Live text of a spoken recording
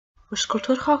O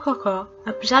escultor rococó,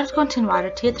 apesar de continuar a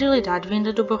teatralidade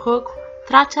vinda do barroco,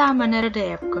 trata-a à maneira da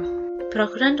época,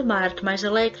 procurando uma arte mais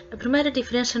alegre. A primeira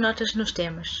diferença nota-se nos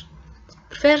temas.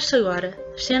 Prefere-se agora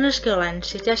cenas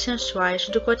galantes e até sensuais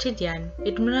do cotidiano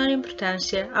e de menor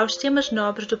importância aos temas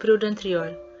nobres do período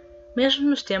anterior. Mesmo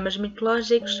nos temas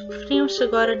mitológicos, preferiam-se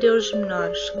agora deuses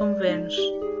menores, como Vênus.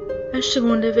 A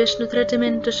segunda vê-se no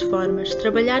tratamento das formas,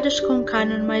 trabalhadas com um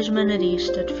cânon mais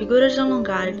maneirista, de figuras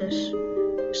alongadas,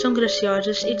 são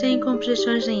graciosas e têm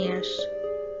composições em S.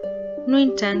 No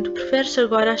entanto, prefere-se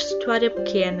agora a estatuária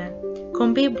pequena,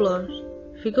 com bibelôs,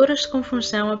 figuras com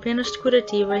função apenas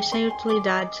decorativa e sem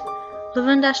utilidade,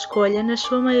 levando à escolha, na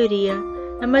sua maioria,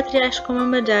 a materiais como a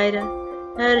madeira,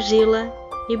 a argila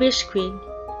e biscuit,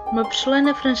 uma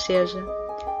porcelana francesa.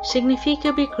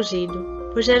 Significa bicozido,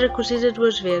 pois era cozida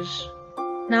 2 vezes.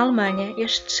 Na Alemanha,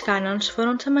 estes cânones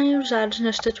foram também usados na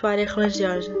estatuária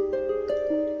religiosa.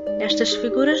 Estas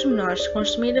figuras menores,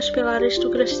 consumidas pela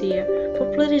aristocracia,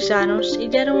 popularizaram-se e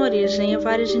deram origem a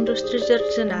várias indústrias de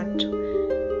artesanato.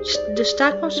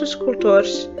 Destacam-se os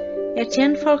escultores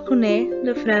Etienne Falconet,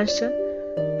 da França,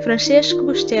 Francesco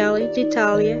Bustelli, de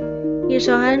Itália, e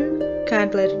Johann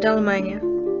Cadler, da Alemanha.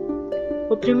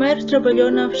 O primeiro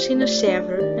trabalhou na oficina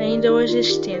Sèvres, ainda hoje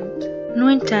existente. No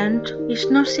entanto,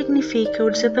 isto não significa o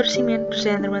desaparecimento do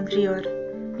género anterior.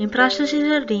 Em praças e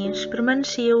jardins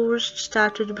permanecia o uso de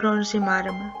estátua de bronze e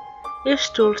mármore.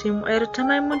 Este último era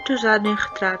também muito usado em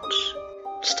retratos.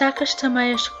 Destaca-se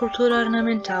também a escultura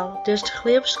ornamental, desde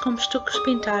relevos com estuques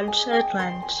pintados a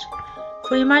atlantes.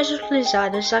 Foi a mais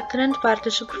utilizada, já que grande parte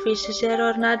das superfícies era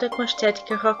ornada com a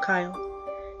estética rocaille.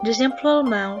 De exemplo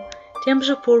alemão, temos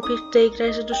o púlpito da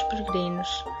Igreja dos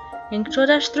Peregrinos, em que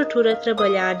toda a estrutura é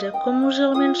trabalhada como os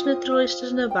elementos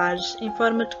naturalistas na base, em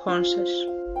forma de conchas.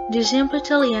 De exemplo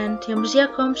italiano, temos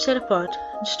Giacomo Serpot,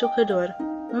 de estucador.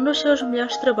 Um dos seus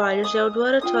melhores trabalhos é o do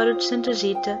Oratório de Santa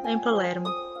Gita, em Palermo.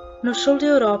 No sul da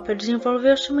Europa,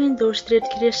 desenvolveu-se uma indústria de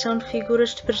criação de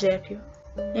figuras de presépio.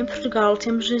 Em Portugal,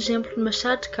 temos o exemplo de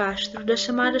Machado de Castro, da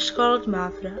chamada Escola de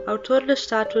Mafra, autor da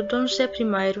estátua de Dom José I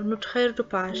no Terreiro do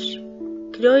Paço.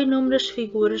 Criou inúmeras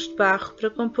figuras de barro para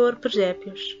compor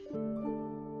presépios.